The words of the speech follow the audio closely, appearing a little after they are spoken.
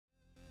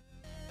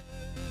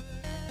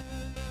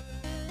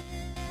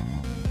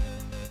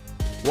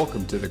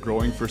Welcome to the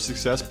Growing for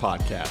Success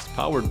podcast,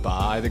 powered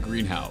by The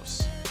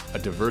Greenhouse, a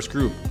diverse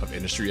group of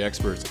industry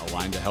experts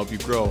aligned to help you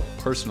grow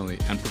personally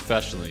and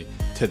professionally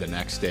to the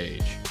next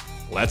stage.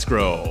 Let's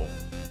grow.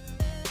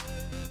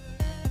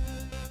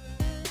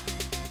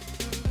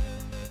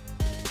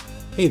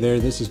 Hey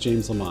there, this is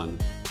James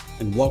Leiman,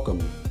 and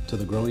welcome to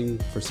the Growing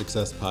for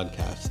Success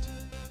podcast.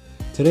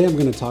 Today I'm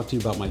going to talk to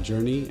you about my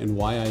journey and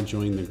why I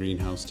joined the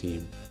Greenhouse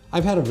team.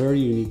 I've had a very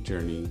unique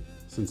journey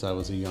since I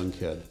was a young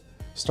kid.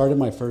 Started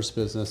my first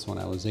business when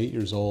I was 8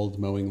 years old,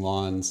 mowing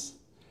lawns.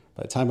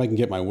 By the time I can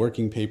get my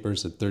working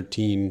papers at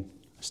 13,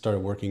 I started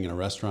working in a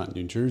restaurant in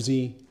New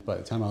Jersey. By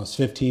the time I was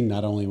 15,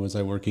 not only was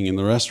I working in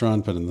the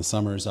restaurant, but in the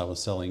summers I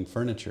was selling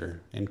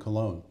furniture in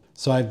Cologne.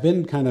 So I've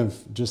been kind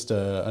of just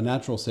a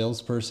natural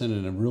salesperson,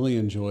 and I've really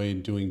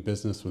enjoyed doing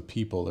business with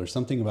people. There's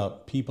something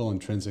about people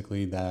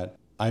intrinsically that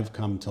I've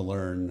come to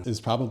learn is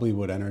probably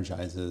what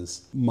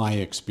energizes my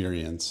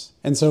experience.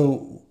 And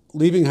so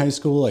leaving high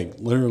school, like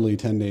literally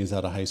 10 days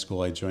out of high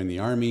school, I joined the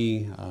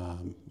Army.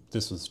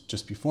 This was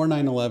just before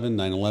 9/11.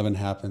 9/11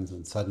 happens,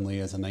 and suddenly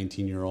as a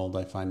 19-year-old,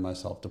 I find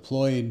myself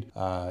deployed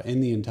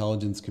in the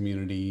intelligence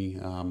community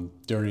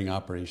during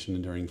Operation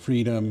Enduring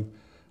Freedom.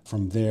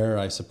 From there,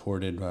 I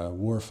supported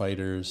war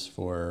fighters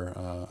for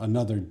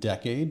another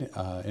decade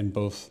in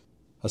both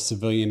a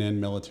civilian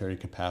and military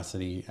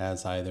capacity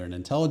as either an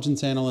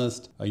intelligence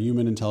analyst, a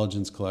human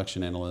intelligence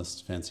collection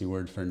analyst, fancy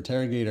word for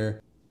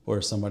interrogator,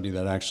 or somebody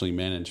that actually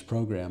managed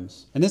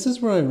programs. And this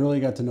is where I really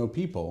got to know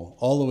people,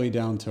 all the way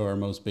down to our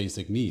most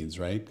basic needs,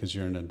 right? Because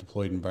you're in a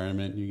deployed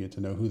environment, you get to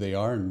know who they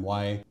are and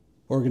why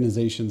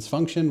organizations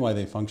function, why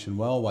they function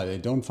well, why they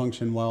don't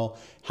function well,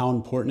 how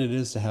important it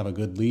is to have a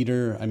good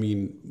leader. I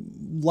mean,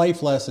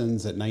 life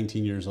lessons at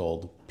 19 years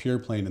old, pure,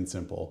 plain, and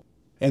simple.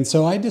 And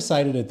so I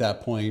decided at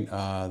that point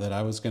that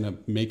I was going to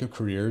make a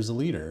career as a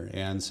leader.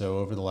 And so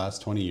over the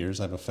last 20 years,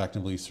 I've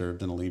effectively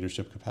served in a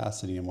leadership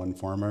capacity in one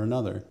form or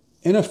another.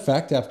 In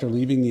effect, after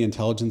leaving the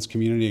intelligence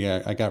community,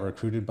 I got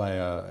recruited by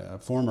a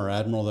former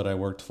admiral that I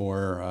worked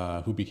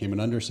for who became an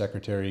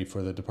undersecretary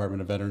for the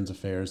Department of Veterans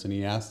Affairs. And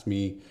he asked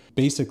me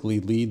basically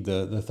lead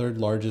the third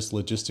largest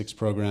logistics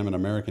program in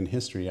American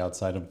history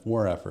outside of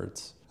war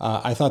efforts.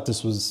 I thought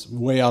this was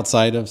way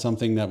outside of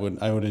something that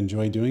I would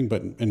enjoy doing,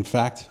 but in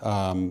fact,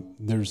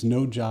 there's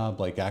no job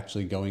like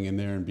actually going in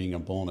there and being a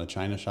bull in a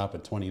china shop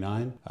at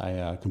 29.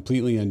 I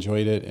completely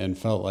enjoyed it and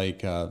felt like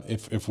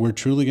if we're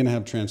truly going to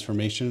have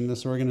transformation in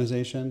this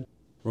organization,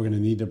 we're going to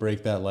need to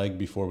break that leg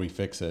before we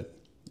fix it.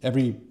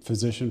 Every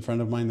physician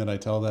friend of mine that I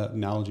tell that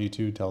analogy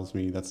to tells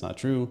me that's not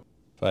true.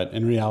 But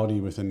in reality,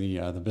 within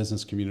the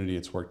business community,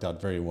 it's worked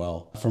out very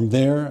well. From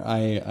there,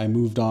 I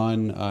moved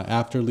on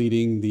after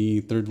leading the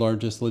third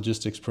largest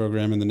logistics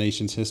program in the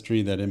nation's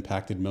history that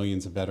impacted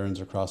millions of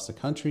veterans across the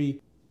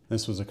country.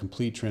 This was a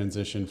complete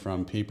transition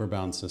from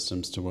paper-bound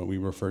systems to what we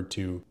referred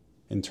to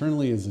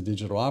internally as a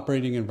digital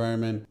operating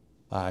environment.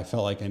 I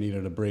felt like I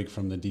needed a break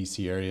from the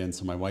DC area, and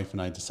so my wife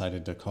and I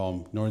decided to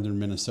call northern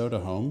Minnesota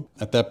home.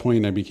 At that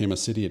point, I became a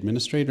city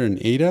administrator in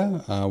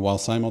Ada while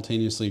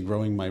simultaneously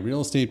growing my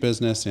real estate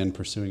business and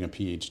pursuing a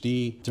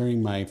PhD.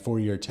 During my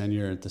 4-year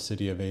tenure at the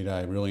city of Ada,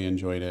 I really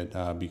enjoyed it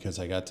because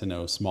I got to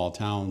know small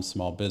towns,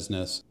 small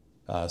business.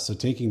 So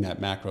taking that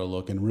macro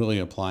look and really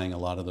applying a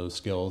lot of those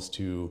skills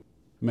to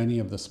many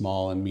of the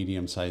small and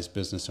medium-sized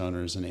business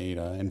owners in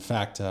Ada. In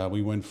fact,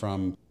 we went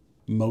from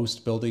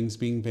most buildings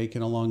being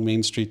vacant along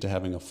Main Street to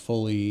having a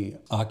fully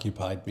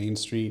occupied Main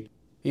Street.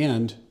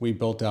 And we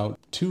built out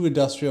 2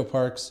 industrial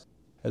parks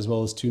as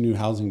well as 2 new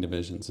housing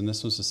divisions. And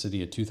this was a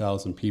city of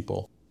 2,000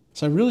 people.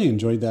 So I really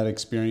enjoyed that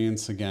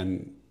experience.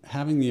 Again,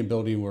 having the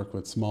ability to work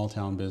with small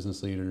town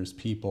business leaders,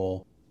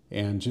 people,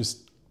 and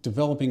just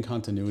developing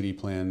continuity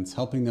plans,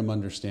 helping them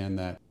understand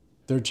that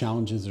their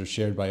challenges are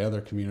shared by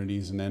other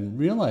communities, and then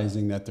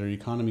realizing that there are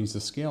economies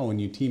of scale when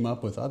you team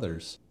up with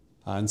others.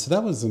 And so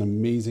that was an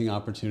amazing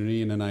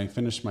opportunity. And then I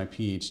finished my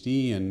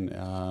PhD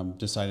and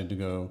decided to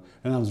go,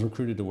 and I was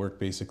recruited to work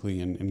basically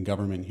in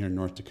government here in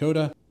North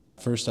Dakota.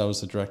 First, I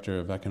was the Director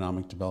of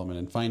Economic Development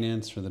and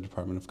Finance for the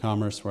Department of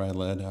Commerce, where I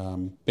led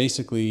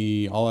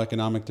basically all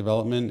economic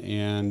development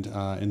and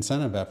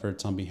incentive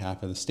efforts on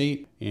behalf of the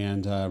state.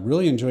 And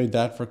really enjoyed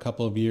that for a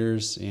couple of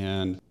years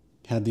and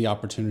had the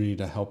opportunity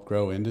to help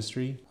grow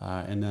industry.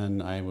 And then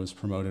I was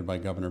promoted by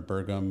Governor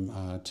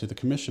Burgum to the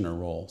commissioner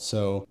role.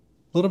 So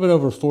a little bit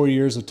over 4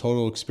 years of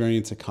total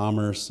experience at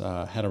Commerce,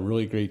 had a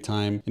really great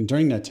time. And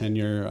during that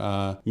tenure,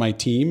 my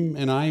team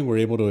and I were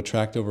able to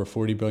attract over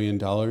 $40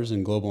 billion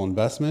in global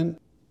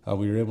investment.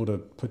 We were able to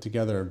put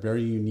together a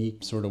very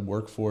unique sort of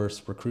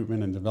workforce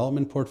recruitment and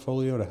development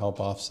portfolio to help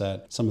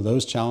offset some of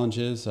those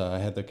challenges. I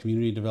had the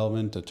community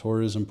development, the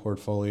tourism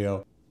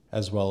portfolio,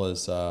 as well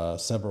as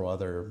several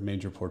other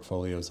major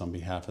portfolios on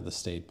behalf of the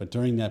state. But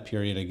during that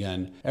period,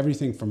 again,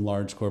 everything from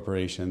large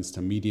corporations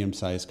to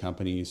medium-sized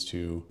companies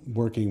to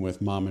working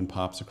with mom and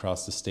pops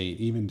across the state,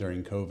 even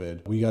during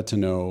COVID, we got to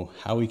know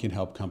how we can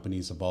help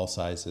companies of all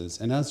sizes.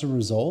 And as a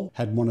result,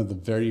 had one of the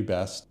very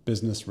best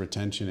business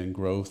retention and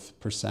growth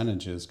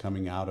percentages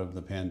coming out of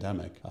the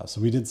pandemic.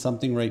 So we did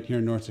something right here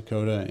in North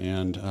Dakota,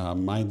 and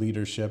my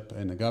leadership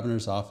in the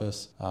governor's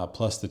office,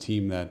 plus the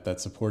team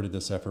that supported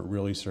this effort,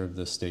 really served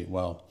this state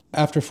well.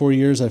 After 4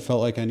 years, I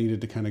felt like I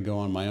needed to kind of go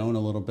on my own a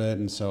little bit,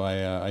 and so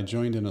I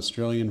joined an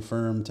Australian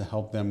firm to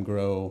help them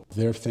grow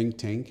their think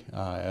tank,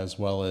 as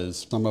well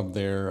as some of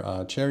their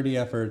charity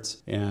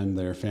efforts and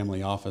their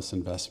family office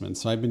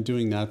investments. So I've been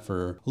doing that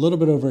for a little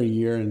bit over a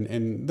year,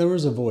 and there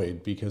was a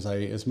void because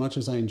as much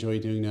as I enjoy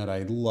doing that,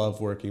 I love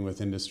working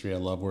with industry. I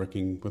love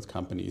working with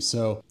companies.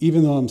 So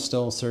even though I'm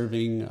still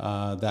serving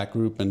that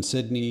group in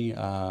Sydney,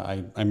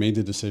 I made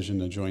the decision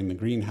to join the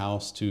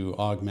greenhouse to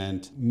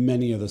augment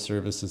many of the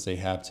services they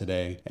have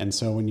today. And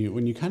so when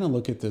you kind of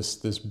look at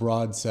this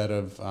broad set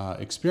of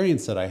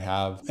experience that I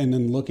have, and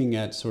then looking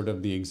at sort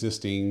of the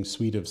existing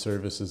suite of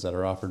services that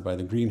are offered by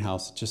the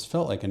greenhouse, it just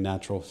felt like a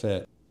natural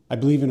fit. I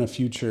believe in a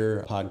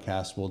future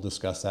podcast we'll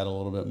discuss that a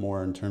little bit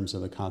more in terms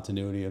of the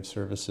continuity of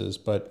services.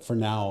 But for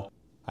now,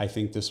 I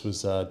think this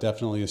was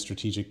definitely a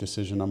strategic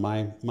decision on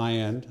my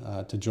end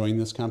to join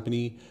this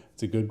company.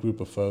 It's a good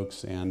group of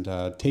folks, and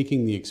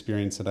taking the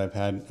experience that I've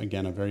had,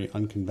 again, a very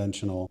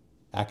unconventional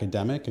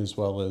academic as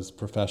well as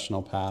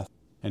professional path,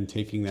 and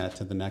taking that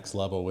to the next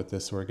level with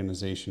this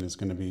organization is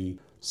going to be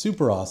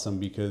super awesome,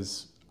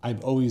 because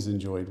I've always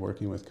enjoyed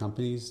working with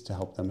companies to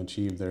help them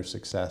achieve their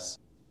success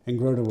and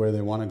grow to where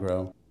they want to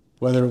grow.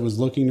 Whether it was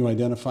looking to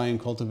identify and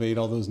cultivate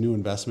all those new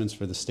investments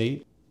for the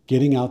state,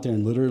 getting out there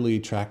and literally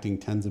attracting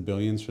tens of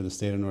billions for the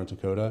state of North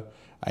Dakota,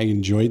 I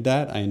enjoyed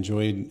that. I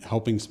enjoyed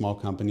helping small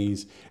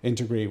companies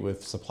integrate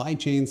with supply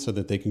chains so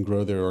that they can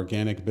grow their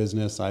organic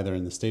business either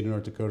in the state of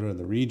North Dakota or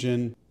the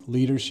region.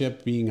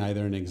 Leadership being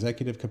either an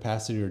executive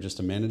capacity or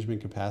just a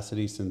management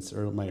capacity since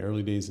my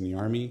early days in the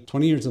Army.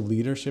 20 years of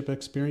leadership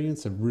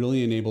experience have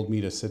really enabled me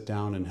to sit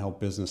down and help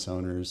business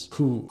owners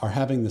who are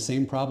having the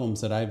same problems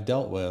that I've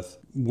dealt with,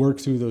 work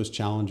through those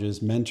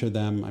challenges, mentor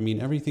them. I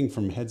mean, everything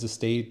from heads of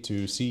state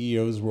to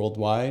CEOs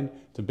worldwide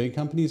to big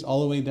companies,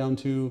 all the way down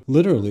to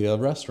literally a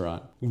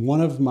restaurant. One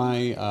of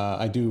my,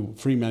 I do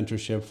free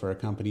mentorship for a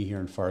company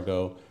here in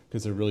Fargo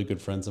because they're really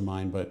good friends of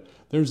mine, but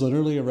there's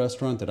literally a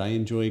restaurant that I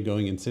enjoy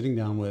going and sitting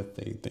down with.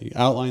 They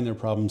outline their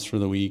problems for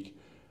the week,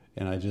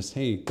 and I just,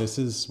 hey, this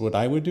is what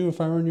I would do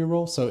if I were in your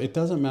role. So it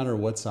doesn't matter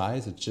what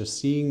size, it's just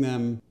seeing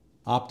them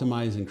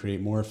optimize and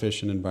create more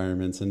efficient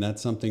environments, and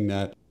that's something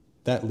that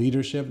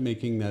leadership,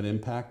 making that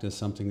impact, is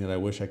something that I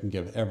wish I can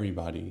give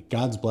everybody.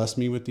 God's blessed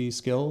me with these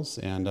skills,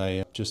 and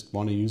I just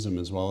want to use them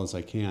as well as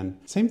I can.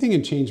 Same thing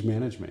in change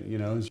management. You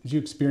know, as you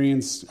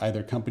experience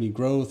either company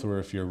growth or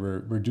if you're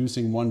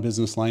reducing one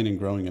business line and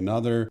growing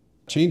another,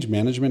 change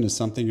management is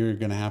something you're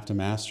going to have to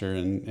master.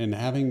 And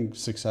having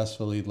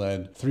successfully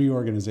led 3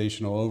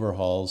 organizational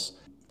overhauls,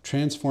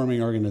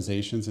 transforming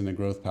organizations into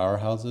growth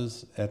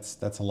powerhouses,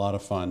 that's a lot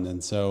of fun.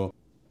 And so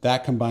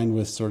that combined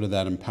with sort of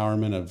that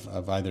empowerment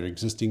of either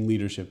existing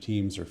leadership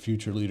teams or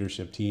future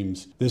leadership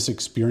teams, this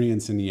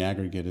experience in the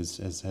aggregate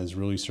has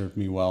really served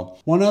me well.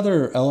 One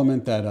other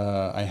element that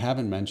I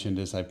haven't mentioned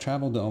is I've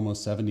traveled to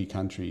almost 70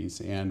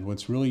 countries. And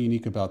what's really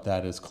unique about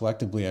that is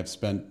collectively I've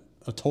spent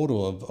a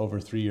total of over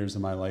 3 years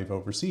of my life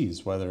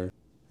overseas, whether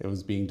it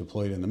was being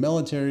deployed in the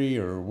military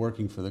or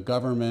working for the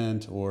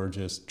government or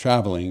just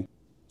traveling.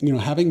 You know,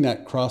 having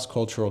that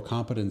cross-cultural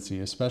competency,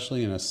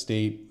 especially in a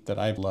state that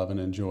I love and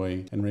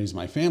enjoy and raise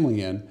my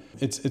family in,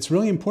 it's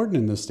really important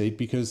in this state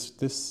because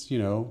this,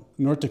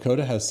 North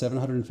Dakota has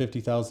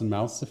 750,000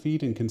 mouths to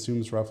feed and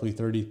consumes roughly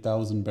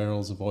 30,000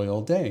 barrels of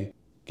oil a day,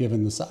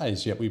 given the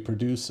size. Yet we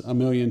produce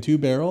 1,000,002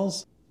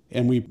 barrels,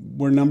 and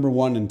we're number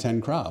 1 in 10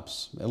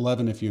 crops,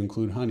 11 if you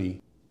include honey.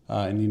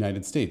 In the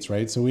United States,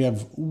 right? So we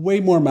have way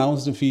more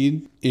mouths to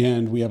feed,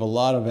 and we have a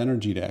lot of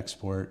energy to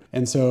export.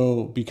 And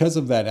so because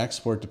of that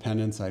export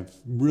dependence, I've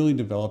really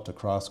developed a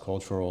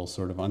cross-cultural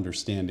sort of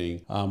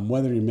understanding.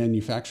 Whether you're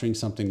manufacturing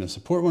something to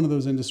support one of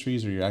those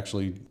industries or you're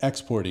actually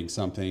exporting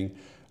something,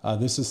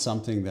 this is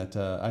something that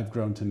I've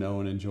grown to know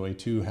and enjoy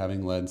too,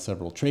 having led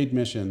several trade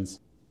missions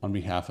on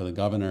behalf of the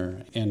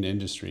governor and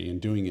industry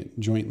and doing it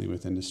jointly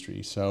with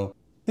industry. So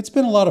it's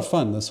been a lot of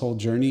fun, this whole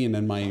journey. And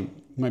then my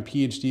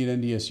PhD at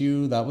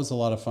NDSU, that was a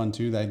lot of fun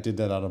too. I did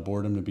that out of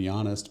boredom, to be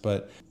honest,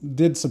 but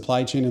did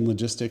supply chain and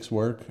logistics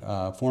work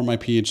for my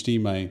PhD.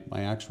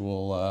 My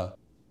actual,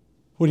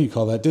 what do you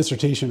call that?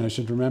 Dissertation, I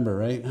should remember,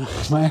 right?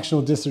 My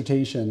actual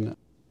dissertation,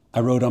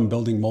 I wrote on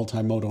building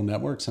multimodal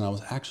networks, and I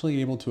was actually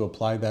able to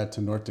apply that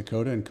to North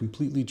Dakota and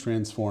completely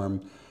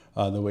transform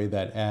the way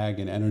that ag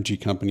and energy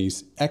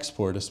companies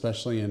export,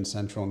 especially in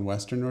central and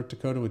western North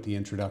Dakota, with the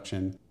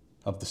introduction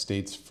of the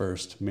state's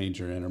first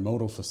major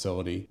intermodal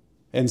facility.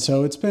 And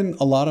so it's been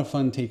a lot of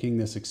fun taking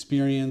this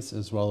experience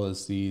as well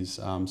as these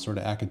sort of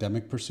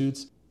academic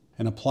pursuits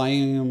and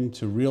applying them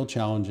to real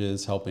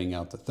challenges, helping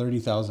out the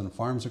 30,000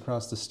 farms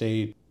across the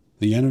state,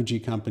 the energy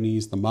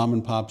companies, the mom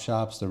and pop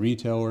shops, the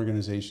retail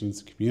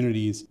organizations, the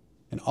communities.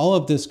 And all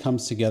of this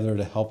comes together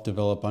to help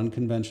develop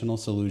unconventional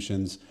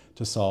solutions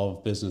to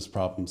solve business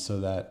problems so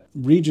that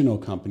regional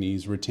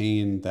companies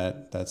retain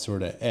that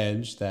sort of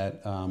edge,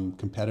 that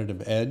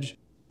competitive edge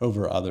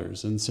over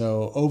others. And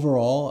so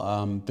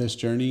overall, this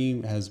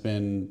journey I've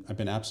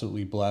been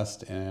absolutely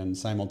blessed and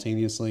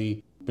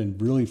simultaneously been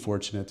really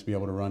fortunate to be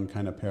able to run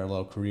kind of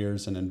parallel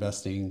careers in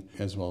investing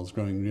as well as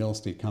growing real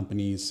estate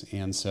companies.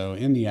 And so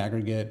in the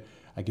aggregate,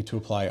 I get to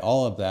apply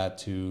all of that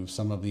to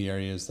some of the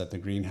areas that the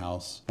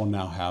greenhouse will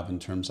now have in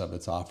terms of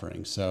its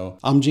offering. So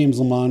I'm James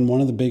Leiman.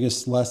 One of the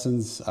biggest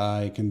lessons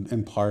I can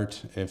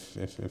impart,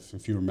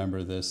 if you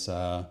remember this,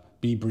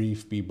 be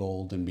brief, be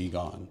bold, and be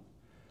gone.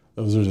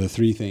 Those are the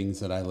three things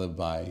that I live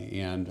by.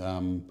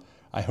 And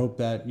I hope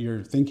that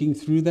you're thinking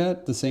through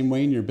that the same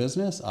way in your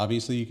business.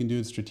 Obviously, you can do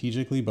it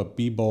strategically, but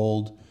be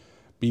bold,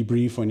 be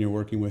brief when you're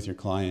working with your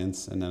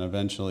clients, and then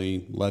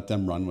eventually let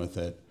them run with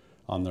it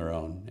on their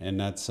own. And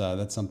that's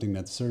something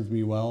that served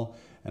me well,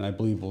 and I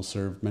believe will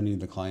serve many of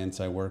the clients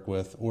I work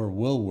with or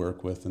will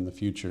work with in the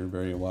future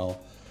very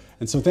well.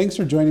 And so thanks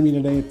for joining me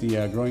today at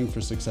the Growing for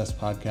Success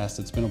podcast.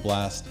 It's been a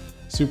blast.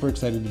 Super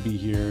excited to be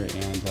here,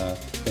 and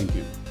thank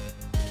you.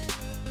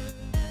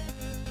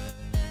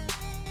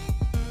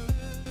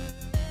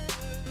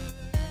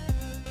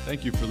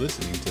 Thank you for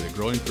listening to the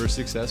Growing for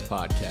Success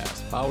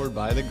podcast, powered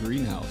by The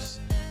Greenhouse.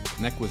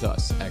 Connect with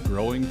us at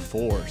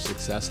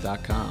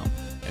growingforsuccess.com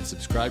and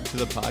subscribe to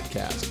the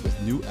podcast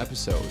with new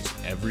episodes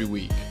every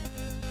week.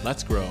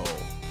 Let's grow.